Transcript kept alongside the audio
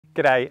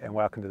G'day and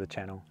welcome to the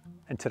channel.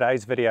 In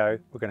today's video,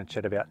 we're going to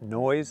chat about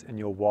noise in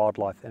your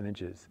wildlife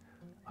images.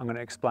 I'm going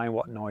to explain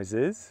what noise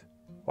is,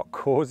 what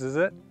causes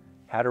it,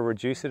 how to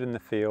reduce it in the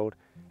field,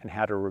 and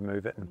how to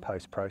remove it in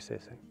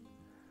post-processing.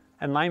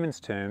 In layman's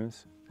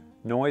terms,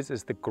 noise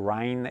is the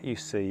grain that you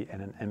see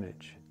in an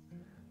image.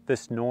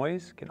 This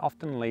noise can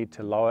often lead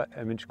to lower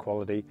image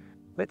quality.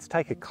 Let's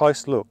take a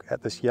close look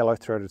at this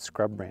yellow-throated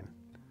scrub wren.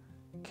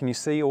 Can you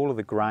see all of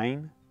the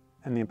grain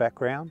in the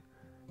background?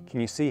 Can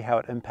you see how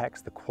it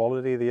impacts the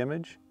quality of the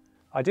image?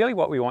 Ideally,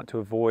 what we want to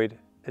avoid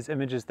is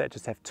images that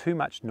just have too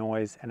much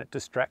noise and it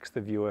distracts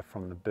the viewer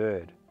from the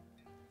bird.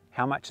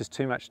 How much is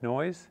too much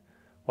noise?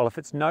 Well, if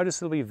it's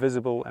noticeably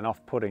visible and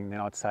off-putting,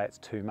 then I'd say it's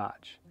too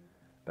much.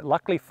 But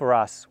luckily for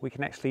us, we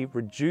can actually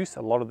reduce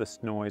a lot of this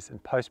noise in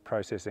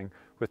post-processing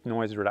with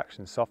noise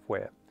reduction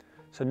software.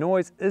 So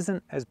noise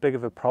isn't as big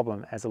of a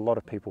problem as a lot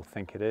of people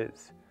think it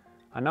is.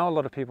 I know a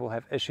lot of people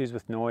have issues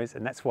with noise,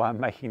 and that's why I'm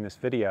making this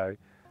video.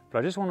 But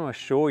I just want to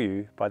assure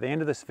you, by the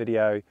end of this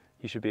video,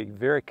 you should be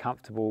very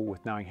comfortable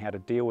with knowing how to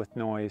deal with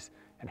noise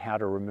and how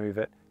to remove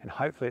it, and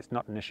hopefully it's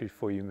not an issue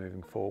for you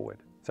moving forward.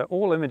 So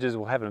all images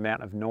will have an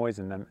amount of noise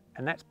in them,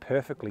 and that's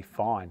perfectly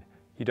fine.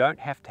 You don't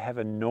have to have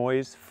a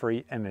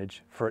noise-free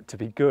image for it to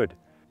be good.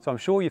 So I'm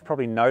sure you've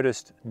probably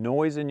noticed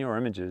noise in your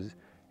images,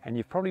 and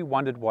you've probably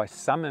wondered why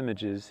some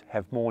images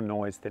have more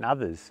noise than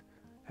others.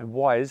 And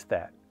why is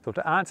that? So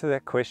to answer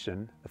that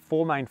question, the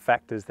four main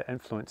factors that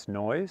influence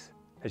noise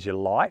is your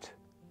light,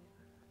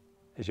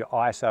 is your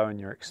ISO and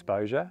your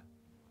exposure,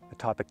 the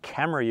type of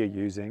camera you're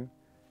using,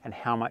 and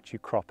how much you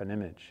crop an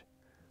image.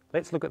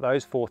 Let's look at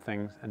those four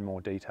things in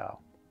more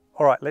detail.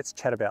 All right, let's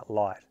chat about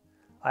light.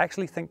 I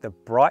actually think the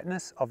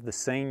brightness of the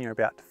scene you're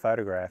about to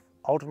photograph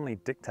ultimately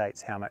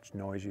dictates how much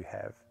noise you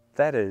have.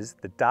 That is,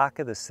 the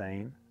darker the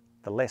scene,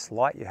 the less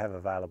light you have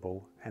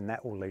available, and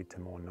that will lead to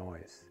more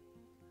noise.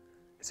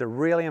 It's a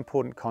really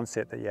important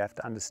concept that you have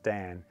to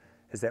understand,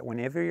 is that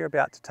whenever you're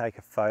about to take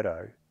a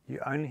photo, you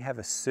only have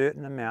a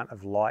certain amount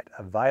of light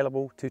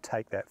available to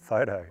take that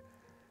photo.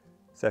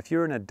 So if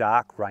you're in a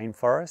dark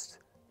rainforest,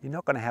 you're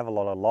not going to have a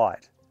lot of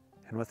light.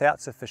 And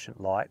without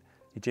sufficient light,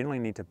 you generally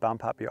need to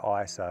bump up your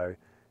ISO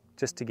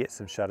just to get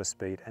some shutter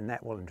speed, and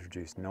that will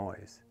introduce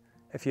noise.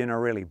 If you're in a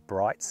really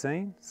bright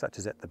scene, such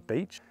as at the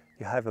beach,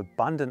 you have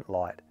abundant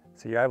light,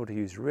 so you're able to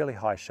use really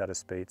high shutter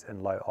speeds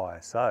and low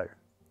ISO.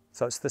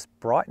 So it's this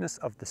brightness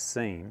of the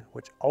scene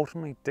which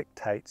ultimately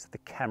dictates the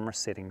camera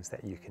settings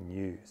that you can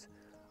use.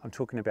 I'm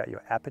talking about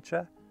your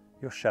aperture,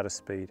 your shutter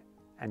speed,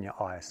 and your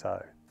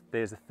ISO.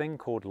 There's a thing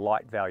called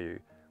light value,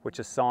 which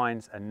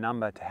assigns a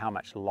number to how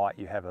much light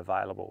you have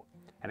available.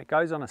 And it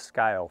goes on a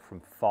scale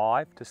from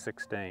 5 to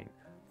 16,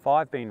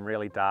 5 being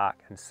really dark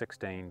and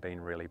 16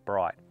 being really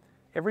bright.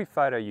 Every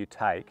photo you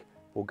take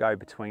will go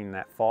between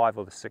that 5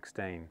 or the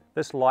 16.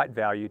 This light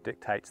value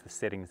dictates the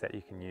settings that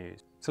you can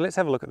use. So let's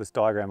have a look at this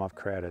diagram I've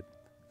created.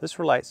 This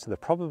relates to the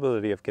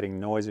probability of getting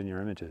noise in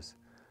your images.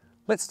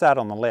 Let's start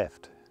on the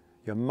left.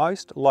 You're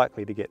most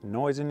likely to get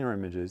noise in your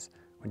images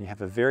when you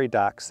have a very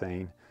dark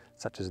scene,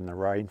 such as in the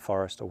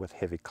rainforest or with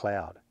heavy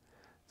cloud.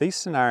 These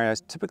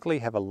scenarios typically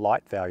have a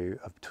light value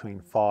of between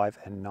 5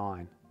 and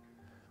 9,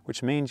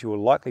 which means you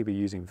will likely be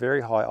using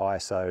very high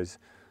ISOs,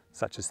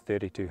 such as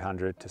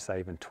 3200 to say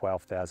even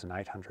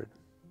 12,800.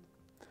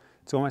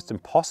 It's almost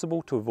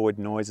impossible to avoid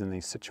noise in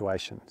these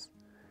situations,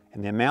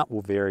 and the amount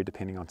will vary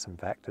depending on some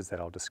factors that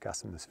I'll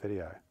discuss in this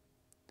video.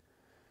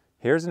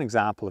 Here is an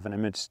example of an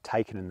image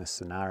taken in this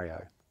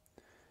scenario.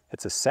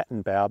 It's a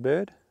satin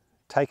bowerbird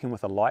taken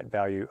with a light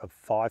value of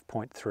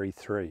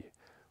 5.33,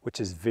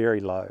 which is very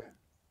low.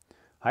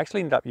 I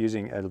actually ended up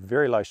using a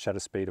very low shutter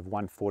speed of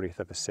 1/40th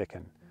of a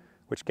second,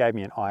 which gave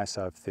me an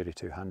ISO of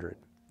 3200.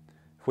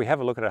 If we have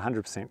a look at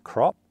 100%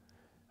 crop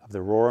of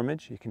the raw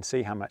image, you can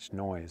see how much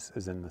noise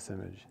is in this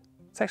image.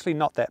 It's actually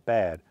not that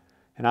bad,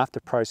 and after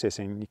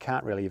processing, you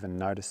can't really even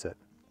notice it.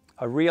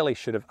 I really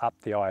should have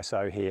upped the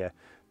ISO here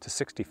to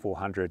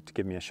 6400 to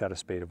give me a shutter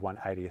speed of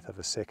 1/80th of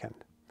a second.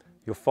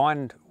 You'll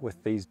find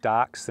with these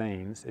dark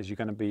scenes it's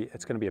going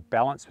to be a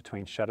balance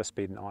between shutter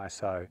speed and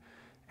ISO,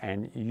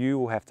 and you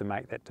will have to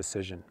make that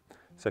decision.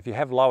 So if you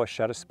have lower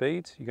shutter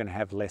speeds, you're going to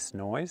have less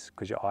noise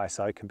because your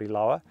ISO can be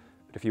lower.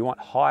 But if you want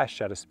higher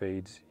shutter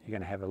speeds, you're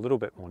going to have a little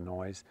bit more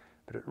noise.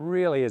 But it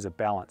really is a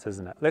balance,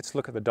 isn't it? Let's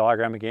look at the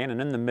diagram again, and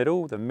in the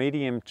middle, the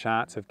medium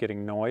chance of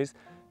getting noise.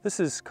 This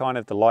is kind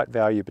of the light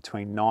value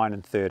between 9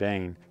 and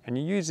 13, and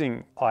you're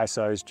using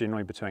ISOs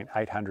generally between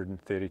 800 and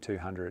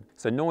 3200.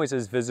 So noise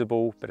is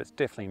visible, but it's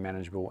definitely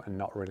manageable and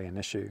not really an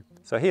issue.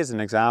 So here's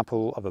an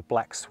example of a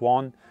black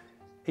swan.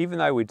 Even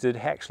though we did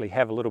actually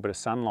have a little bit of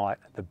sunlight,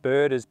 the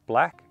bird is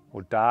black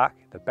or dark,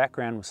 the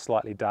background was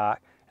slightly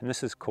dark, and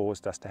this has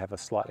caused us to have a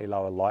slightly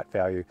lower light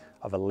value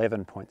of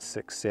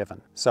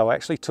 11.67. So I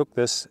actually took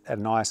this at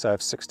an ISO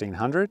of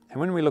 1600, and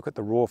when we look at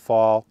the raw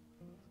file,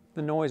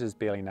 the noise is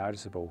barely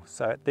noticeable.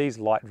 So at these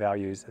light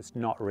values, it's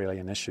not really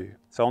an issue.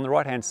 So on the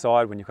right-hand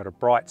side, when you've got a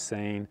bright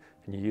scene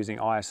and you're using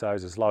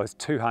ISOs as low as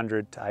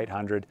 200 to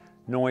 800,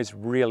 noise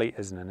really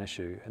isn't an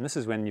issue. And this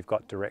is when you've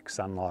got direct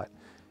sunlight.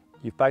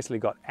 you've basically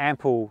got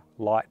ample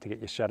light to get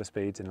your shutter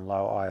speeds in a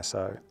low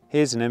ISO.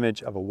 Here's an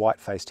image of a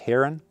white-faced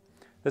heron.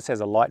 This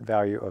has a light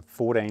value of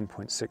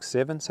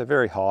 14.67, so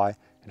very high,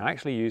 and I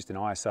actually used an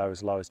ISO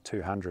as low as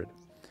 200.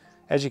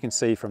 As you can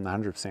see from the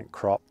 100%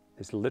 crop,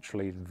 there's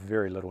literally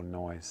very little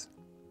noise.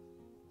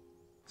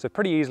 So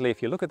pretty easily,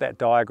 if you look at that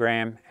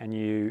diagram and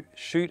you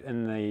shoot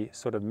in the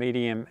sort of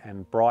medium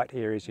and bright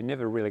areas, you're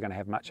never really going to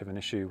have much of an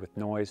issue with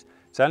noise.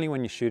 It's only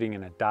when you're shooting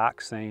in a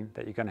dark scene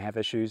that you're going to have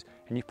issues,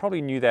 and you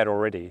probably knew that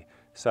already.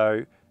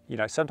 So, you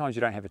know, sometimes you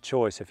don't have a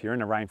choice. If you're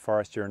in a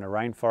rainforest, you're in a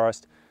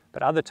rainforest,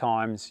 but other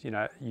times, you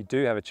know, you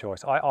do have a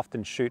choice. I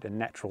often shoot in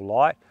natural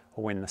light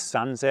or when the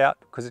sun's out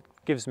because it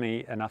gives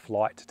me enough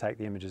light to take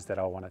the images that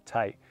I want to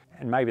take.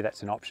 And maybe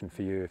that's an option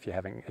for you if you're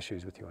having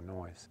issues with your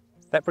noise.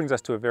 That brings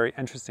us to a very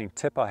interesting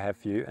tip I have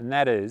for you, and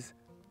that is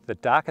the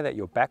darker that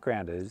your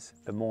background is,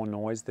 the more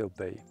noise there'll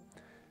be.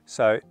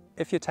 So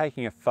if you're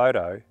taking a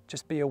photo,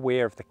 just be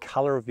aware of the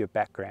color of your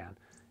background.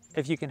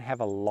 If you can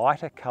have a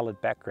lighter colored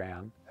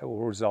background, it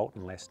will result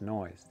in less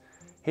noise.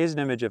 Here's an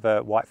image of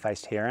a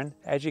white-faced heron.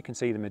 As you can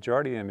see, the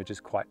majority of the image is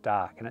quite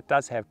dark, and it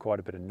does have quite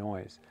a bit of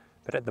noise.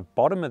 But at the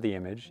bottom of the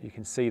image, you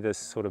can see this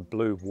sort of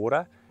blue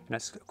water, and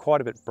it's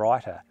quite a bit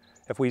brighter.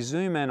 If we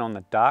zoom in on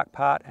the dark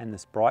part and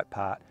this bright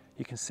part,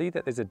 you can see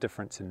that there's a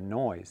difference in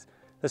noise.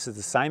 This is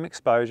the same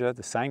exposure,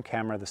 the same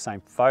camera, the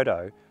same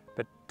photo,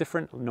 but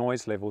different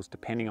noise levels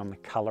depending on the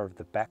color of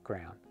the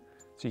background.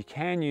 So you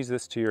can use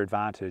this to your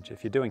advantage.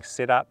 If you're doing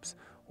setups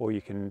or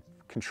you can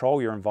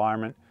control your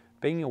environment,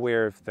 being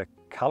aware of the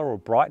color or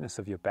brightness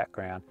of your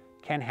background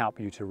can help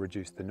you to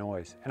reduce the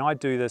noise. And I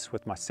do this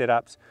with my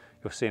setups.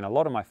 You'll see in a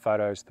lot of my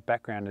photos, the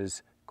background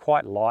is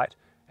quite light,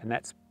 and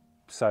that's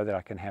so that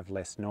I can have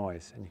less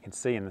noise. And you can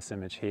see in this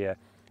image here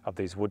of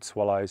these wood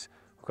swallows,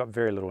 we've got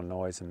very little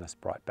noise in this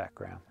bright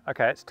background.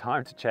 Okay, it's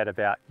time to chat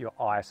about your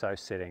ISO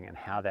setting and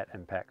how that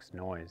impacts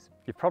noise.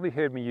 You've probably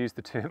heard me use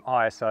the term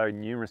ISO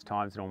numerous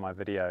times in all my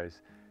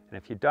videos, and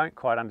if you don't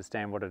quite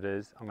understand what it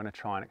is, I'm going to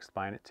try and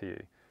explain it to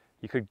you.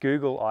 You could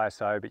Google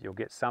ISO, but you'll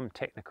get some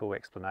technical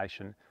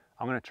explanation.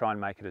 I'm going to try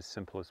and make it as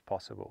simple as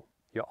possible.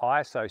 Your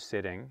ISO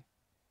setting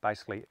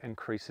basically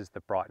increases the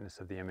brightness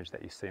of the image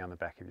that you see on the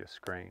back of your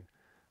screen.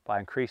 By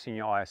increasing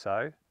your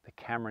ISO, the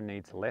camera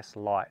needs less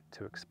light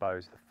to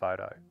expose the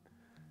photo.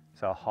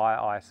 So a higher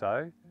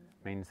ISO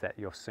means that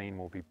your scene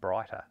will be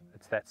brighter.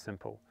 It's that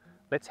simple.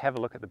 Let's have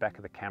a look at the back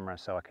of the camera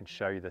so I can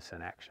show you this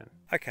in action.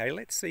 Okay,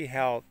 let's see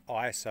how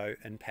ISO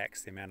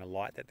impacts the amount of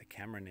light that the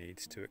camera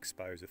needs to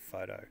expose a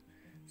photo.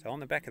 So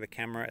on the back of the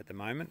camera at the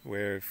moment,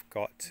 we've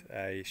got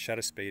a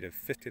shutter speed of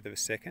 50th of a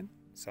second.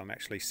 So I'm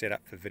actually set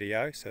up for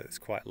video, so it's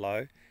quite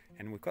low.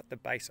 And we've got the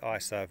base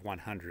ISO of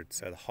 100,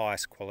 so the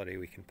highest quality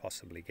we can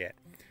possibly get.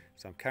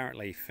 So I'm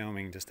currently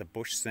filming just a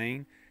bush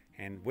scene,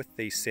 and with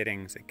these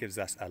settings it gives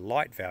us a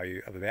light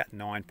value of about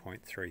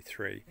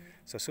 9.33,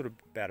 so sort of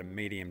about a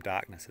medium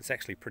darkness. It's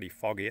actually pretty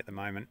foggy at the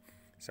moment,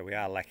 so we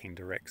are lacking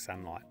direct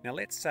sunlight. Now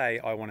let's say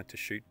I wanted to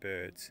shoot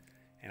birds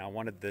and I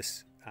wanted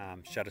this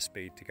shutter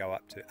speed to go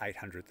up to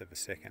 800th of a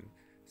second.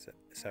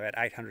 So at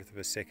 800th of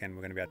a second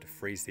we're going to be able to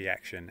freeze the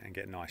action and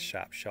get nice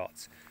sharp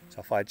shots.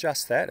 So if I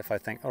adjust that, if I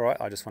think, alright,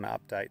 I just want to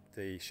update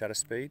the shutter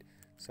speed,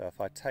 so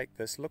if I take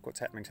this, look what's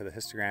happening to the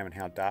histogram and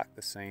how dark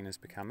the scene is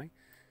becoming.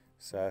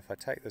 So if I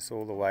take this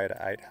all the way to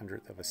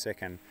 800th of a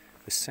second,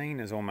 the scene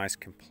is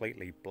almost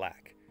completely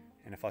black.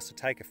 And if I was to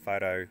take a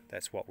photo,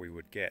 that's what we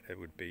would get. It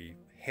would be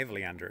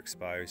heavily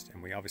underexposed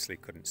and we obviously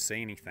couldn't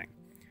see anything.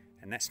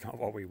 And that's not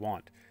what we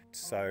want.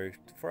 So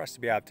for us to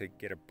be able to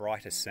get a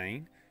brighter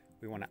scene,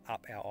 we want to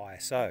up our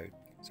ISO.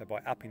 So by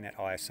upping that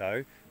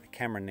ISO, the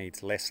camera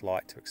needs less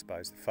light to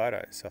expose the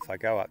photo. So if I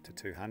go up to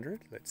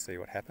 200, let's see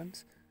what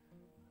happens.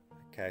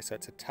 Okay, so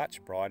it's a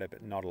touch brighter,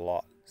 but not a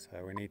lot.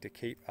 So we need to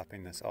keep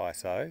upping this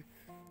ISO.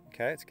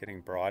 Okay, it's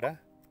getting brighter.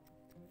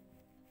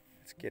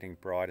 It's getting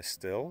brighter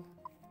still.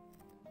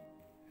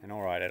 And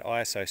alright, at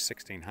ISO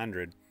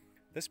 1600,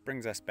 this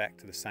brings us back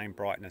to the same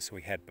brightness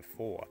we had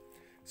before.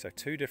 So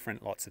two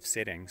different lots of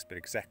settings, but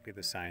exactly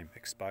the same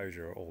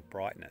exposure or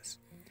brightness.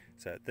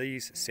 So at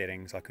these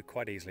settings, I could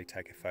quite easily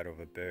take a photo of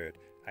a bird,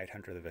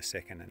 800th of a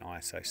second and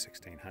ISO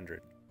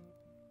 1600.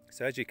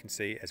 So as you can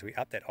see, as we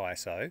up that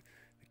ISO,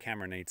 the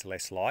camera needs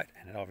less light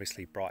and it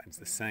obviously brightens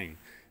the scene.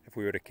 If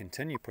we were to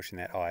continue pushing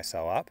that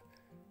ISO up,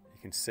 you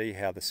can see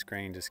how the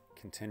screen just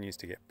continues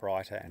to get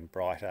brighter and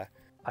brighter.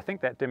 I think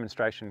that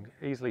demonstration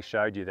easily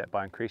showed you that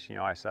by increasing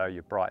your ISO,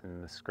 you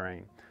brighten the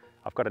screen.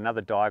 I've got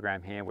another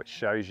diagram here which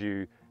shows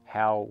you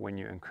how when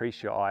you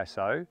increase your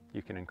ISO,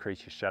 you can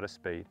increase your shutter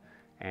speed.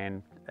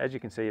 And as you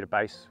can see at a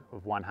base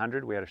of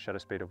 100, we had a shutter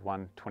speed of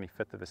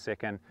 1/25th of a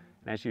second.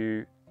 And as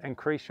you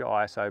increase your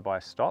ISO by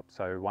a stop,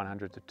 so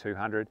 100 to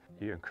 200,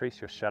 you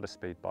increase your shutter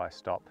speed by a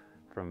stop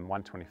from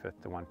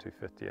 1/25th to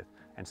 1/250th,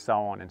 and so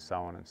on and so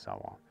on and so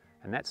on.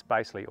 And that's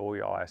basically all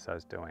your ISO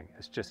is doing.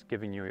 It's just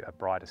giving you a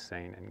brighter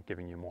scene and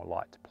giving you more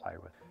light to play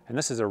with. And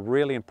this is a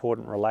really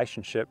important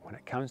relationship when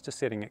it comes to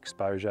setting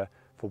exposure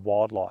for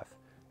wildlife.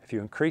 If you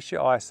increase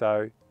your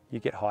ISO, you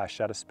get higher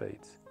shutter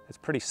speeds. It's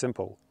pretty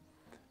simple.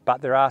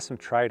 But there are some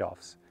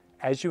trade-offs.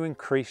 as you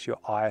increase your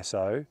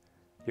ISO,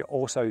 you're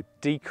also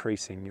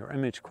decreasing your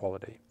image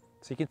quality.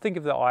 So you can think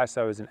of the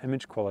ISO as an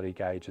image quality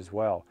gauge as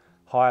well.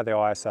 Higher the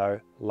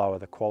ISO, lower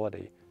the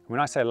quality. When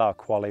I say lower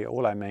quality,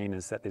 all I mean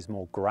is that there's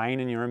more grain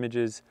in your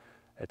images,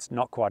 it's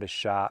not quite as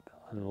sharp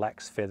and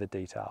lacks feather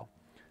detail.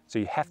 So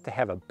you have to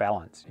have a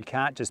balance. You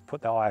can't just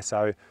put the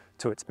ISO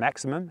to its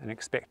maximum and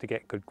expect to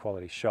get good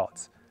quality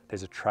shots.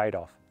 There's a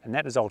trade-off, and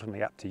that is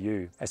ultimately up to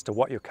you as to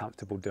what you're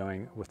comfortable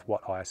doing with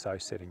what ISO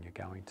setting you're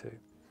going to.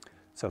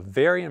 So a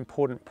very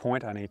important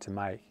point I need to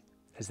make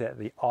is that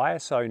the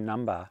ISO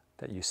number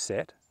that you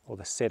set, or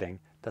the setting,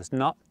 does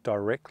not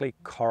directly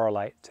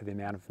correlate to the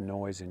amount of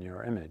noise in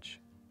your image.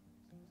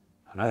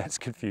 I know that's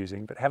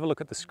confusing, but have a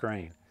look at the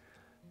screen.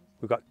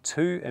 We've got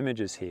two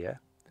images here,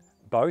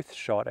 both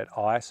shot at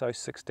ISO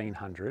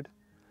 1600,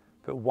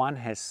 but one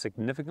has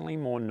significantly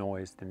more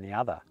noise than the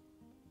other.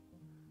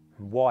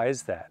 Why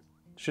is that?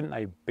 Shouldn't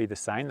they be the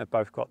same? They've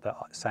both got the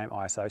same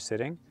ISO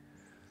setting.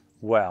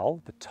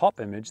 Well, the top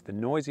image, the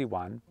noisy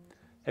one,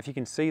 if you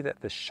can see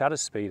that the shutter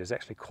speed is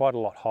actually quite a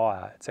lot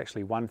higher, it's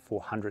actually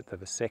 1/400th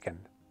of a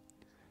second.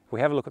 If we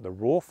have a look at the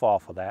raw file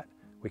for that,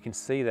 we can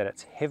see that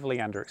it's heavily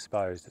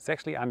underexposed. It's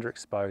actually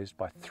underexposed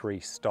by 3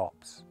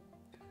 stops.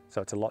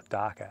 So it's a lot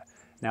darker.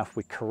 Now, if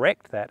we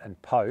correct that in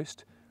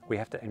post, we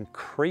have to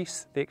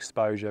increase the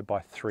exposure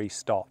by 3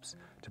 stops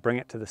to bring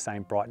it to the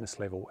same brightness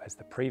level as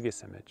the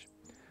previous image.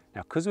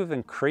 Now, because we've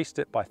increased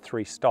it by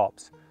 3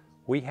 stops,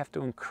 we have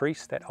to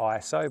increase that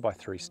ISO by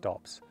 3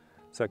 stops.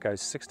 So it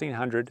goes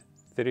 1600,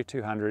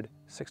 3200,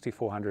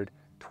 6400,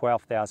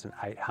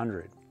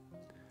 12,800.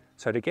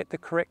 So to get the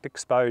correct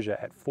exposure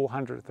at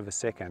 400th of a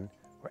second,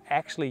 we're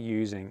actually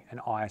using an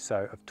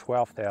ISO of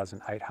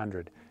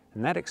 12,800.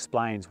 And that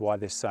explains why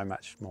there's so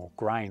much more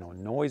grain or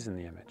noise in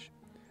the image.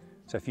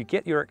 So if you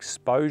get your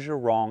exposure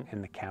wrong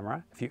in the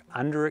camera, if you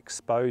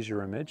underexpose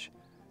your image,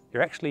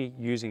 you're actually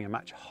using a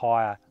much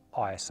higher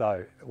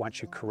ISO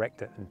once you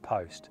correct it in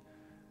post.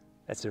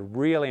 That's a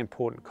really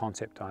important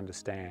concept to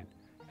understand,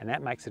 and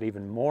that makes it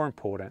even more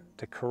important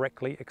to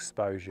correctly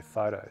expose your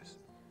photos.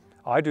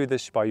 I do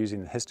this by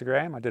using the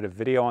histogram. I did a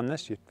video on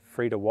this, you're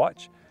free to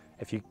watch.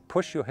 If you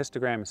push your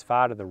histogram as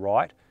far to the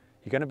right,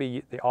 the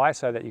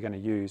ISO that you're going to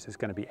use is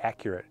going to be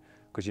accurate,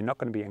 because you're not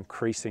going to be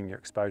increasing your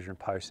exposure in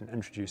post and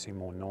introducing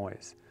more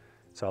noise.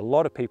 So a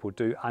lot of people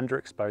do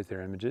underexpose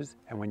their images,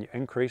 and when you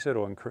increase it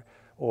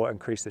or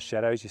increase the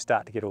shadows, you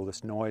start to get all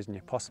this noise, and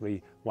you're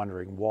possibly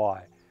wondering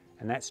why.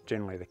 And that's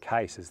generally the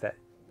case, is that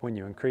when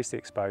you increase the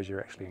exposure,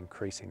 you're actually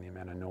increasing the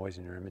amount of noise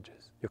in your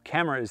images. Your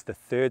camera is the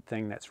third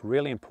thing that's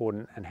really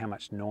important in how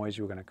much noise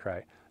you're going to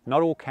create.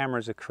 Not all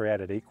cameras are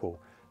created equal.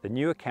 The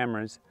newer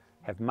cameras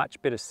have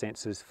much better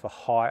sensors for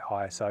high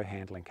ISO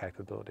handling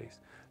capabilities.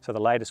 So the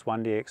latest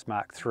 1DX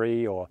Mark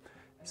III or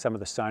some of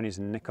the Sonys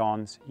and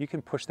Nikons, you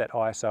can push that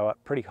ISO up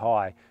pretty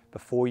high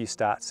before you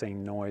start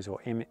seeing noise or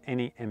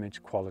any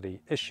image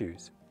quality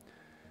issues.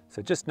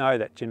 So just know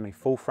that generally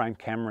full frame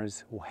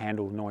cameras will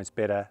handle noise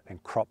better than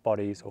crop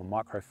bodies or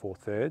micro four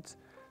thirds,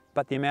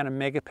 but the amount of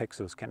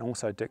megapixels can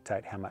also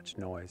dictate how much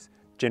noise.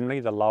 Generally,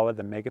 the lower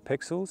the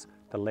megapixels,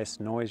 the less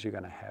noise you're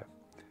going to have.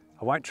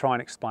 I won't try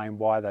and explain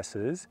why this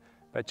is,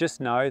 but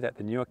just know that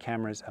the newer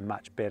cameras are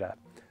much better.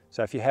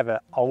 So if you have an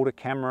older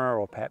camera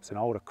or perhaps an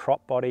older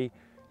crop body,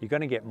 you're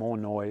going to get more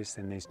noise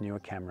than these newer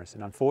cameras.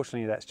 And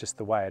unfortunately, that's just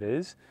the way it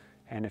is.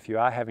 And if you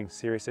are having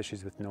serious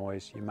issues with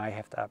noise, you may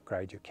have to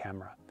upgrade your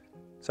camera.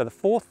 So the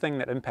fourth thing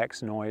that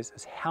impacts noise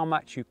is how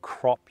much you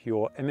crop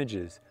your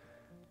images.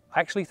 I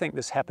actually think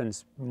this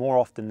happens more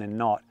often than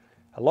not.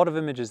 A lot of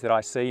images that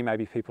I see,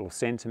 maybe people will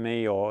send to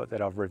me or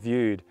that I've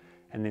reviewed,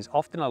 and there's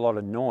often a lot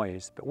of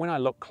noise, but when I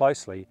look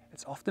closely,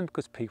 it's often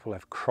because people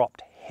have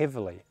cropped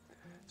heavily.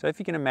 So if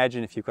you can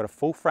imagine, if you've got a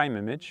full frame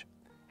image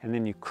and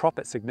then you crop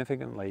it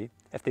significantly,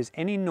 if there's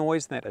any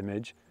noise in that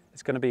image,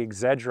 it's going to be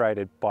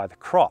exaggerated by the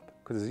crop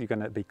because you're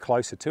going to be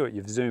closer to it,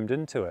 you've zoomed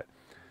into it.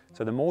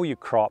 So the more you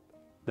crop,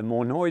 the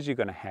more noise you're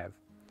going to have.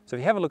 So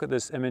if you have a look at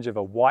this image of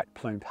a white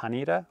plumed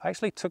honeyeater, I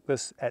actually took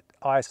this at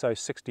ISO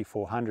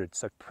 6400,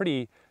 so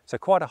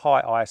quite a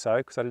high ISO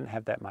because I didn't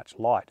have that much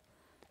light.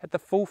 At the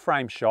full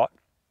frame shot,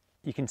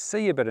 you can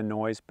see a bit of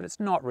noise, but it's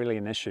not really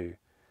an issue.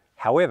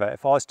 However,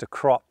 if I was to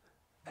crop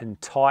in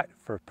tight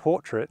for a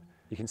portrait,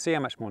 you can see how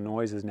much more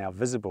noise is now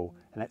visible,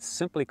 and that's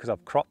simply because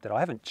I've cropped it. I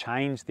haven't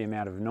changed the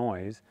amount of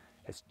noise,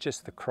 it's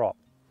just the crop.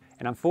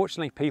 And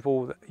unfortunately,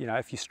 people,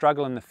 if you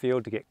struggle in the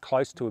field to get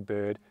close to a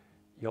bird,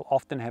 you'll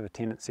often have a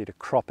tendency to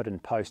crop it in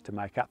post to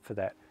make up for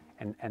that.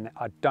 And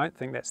I don't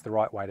think that's the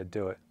right way to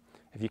do it.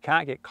 If you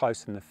can't get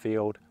close in the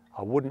field,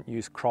 I wouldn't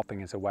use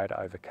cropping as a way to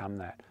overcome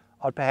that.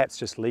 I'd perhaps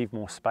just leave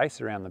more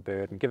space around the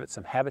bird and give it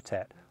some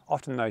habitat.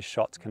 Often those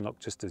shots can look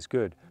just as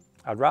good.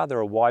 I'd rather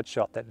a wide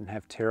shot that didn't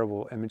have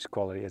terrible image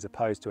quality as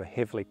opposed to a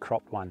heavily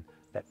cropped one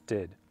that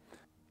did.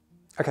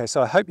 Okay,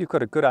 so I hope you've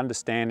got a good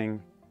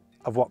understanding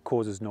of what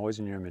causes noise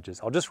in your images.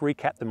 I'll just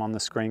recap them on the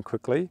screen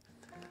quickly.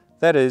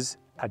 That is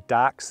a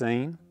dark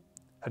scene,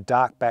 a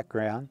dark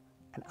background,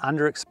 an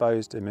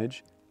underexposed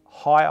image,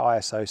 high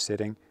ISO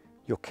setting,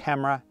 your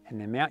camera and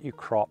the amount you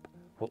crop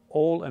will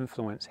all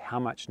influence how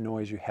much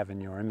noise you have in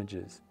your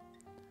images.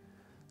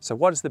 So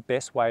what is the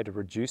best way to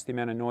reduce the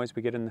amount of noise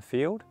we get in the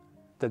field?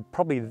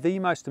 Probably the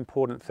most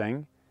important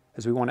thing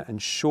is we want to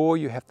ensure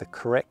you have the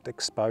correct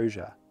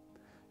exposure.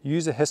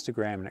 Use a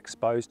histogram and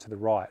expose to the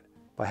right.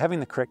 By having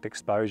the correct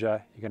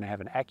exposure, you're going to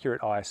have an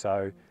accurate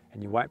ISO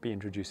and you won't be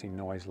introducing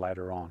noise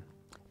later on.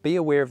 Be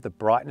aware of the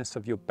brightness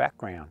of your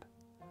background.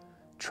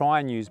 Try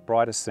and use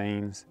brighter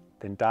scenes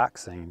than dark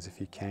scenes if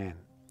you can.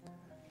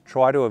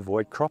 Try to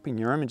avoid cropping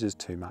your images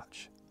too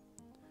much.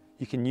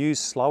 You can use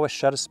slower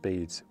shutter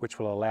speeds, which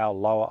will allow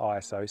lower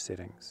ISO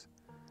settings.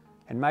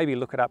 And maybe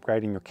look at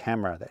upgrading your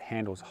camera that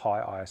handles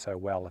high ISO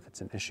well if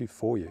it's an issue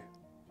for you.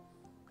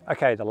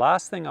 Okay, the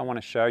last thing I want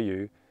to show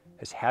you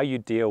is how you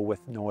deal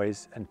with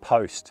noise in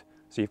post.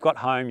 So you've got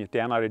home, you've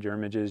downloaded your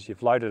images,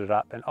 you've loaded it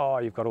up, and oh,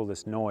 you've got all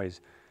this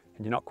noise,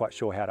 and you're not quite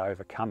sure how to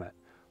overcome it.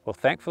 Well,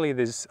 thankfully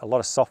there's a lot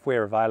of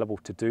software available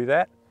to do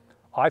that.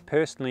 I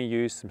personally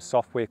use some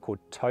software called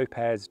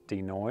Topaz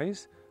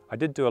Denoise. I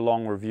did do a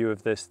long review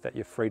of this that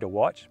you're free to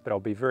watch, but I'll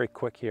be very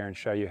quick here and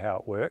show you how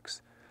it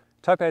works.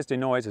 Topaz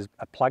Denoise is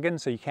a plugin,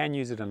 so you can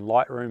use it in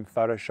Lightroom,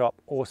 Photoshop,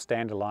 or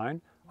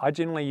standalone. I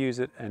generally use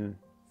it in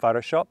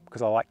Photoshop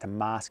because I like to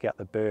mask out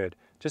the bird.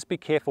 Just be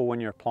careful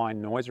when you're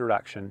applying noise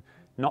reduction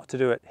not to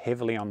do it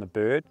heavily on the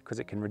bird because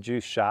it can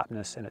reduce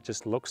sharpness and it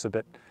just looks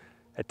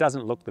it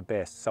doesn't look the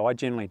best. So I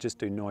generally just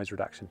do noise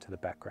reduction to the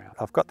background.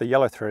 I've got the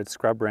yellow threaded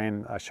scrub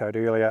brand I showed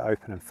earlier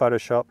open in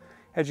Photoshop.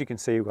 As you can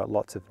see, we've got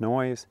lots of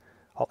noise.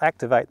 I'll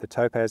activate the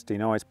Topaz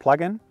Denoise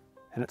plugin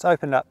and it's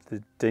opened up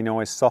the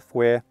Denoise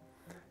software,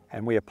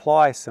 and we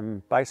apply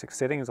some basic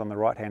settings on the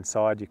right hand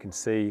side. You can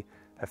see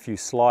a few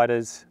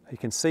sliders. You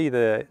can see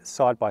the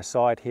side by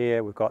side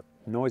here. We've got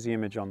noisy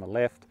image on the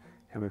left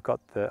and we've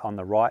got on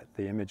the right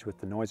the image with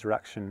the noise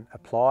reduction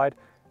applied.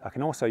 I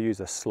can also use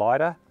a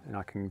slider and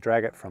I can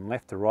drag it from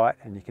left to right,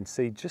 and you can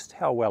see just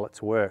how well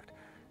it's worked.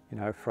 You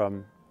know,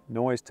 from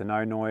noise to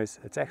no noise.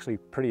 It's actually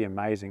pretty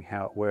amazing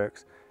how it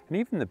works. And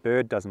even the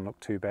bird doesn't look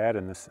too bad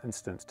in this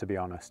instance, to be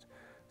honest.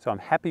 So I'm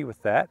happy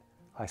with that.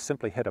 I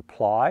simply hit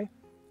apply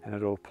and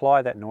it'll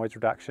apply that noise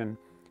reduction,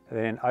 and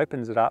then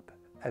opens it up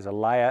as a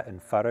layer in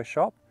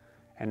Photoshop.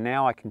 And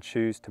now I can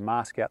choose to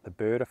mask out the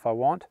bird if I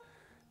want.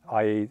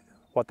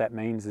 What that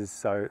means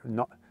is,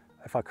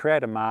 if I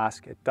create a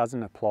mask, it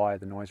doesn't apply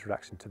the noise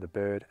reduction to the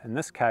bird. In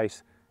this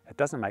case, it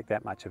doesn't make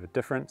that much of a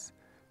difference,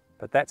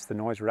 but that's the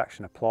noise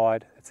reduction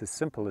applied. It's as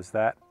simple as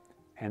that,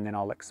 and then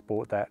I'll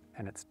export that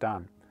and it's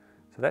done.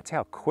 So that's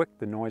how quick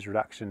the noise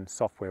reduction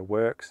software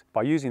works.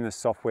 By using this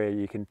software,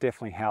 you can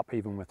definitely help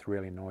even with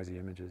really noisy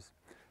images.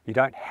 You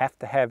don't have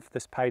to have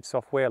this paid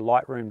software.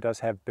 Lightroom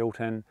does have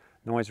built-in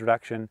noise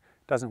reduction.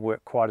 Doesn't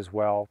work quite as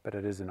well, but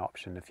it is an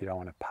option if you don't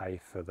want to pay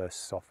for this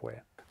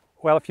software.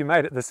 Well, if you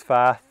made it this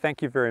far,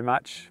 thank you very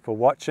much for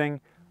watching.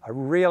 I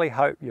really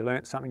hope you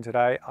learned something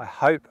today. I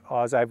hope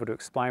I was able to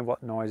explain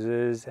what noise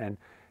is and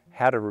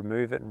how to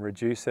remove it and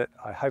reduce it.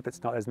 I hope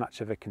it's not as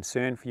much of a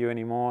concern for you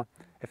anymore.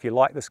 If you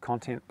like this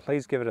content,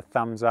 please give it a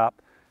thumbs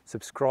up.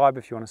 Subscribe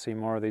if you want to see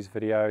more of these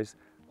videos.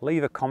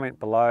 Leave a comment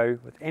below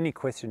with any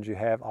questions you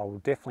have. I will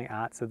definitely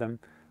answer them.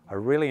 I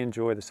really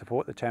enjoy the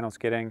support the channel's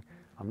getting.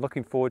 I'm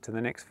looking forward to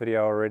the next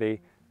video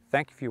already.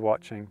 Thank you for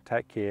watching.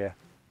 Take care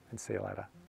and see you later.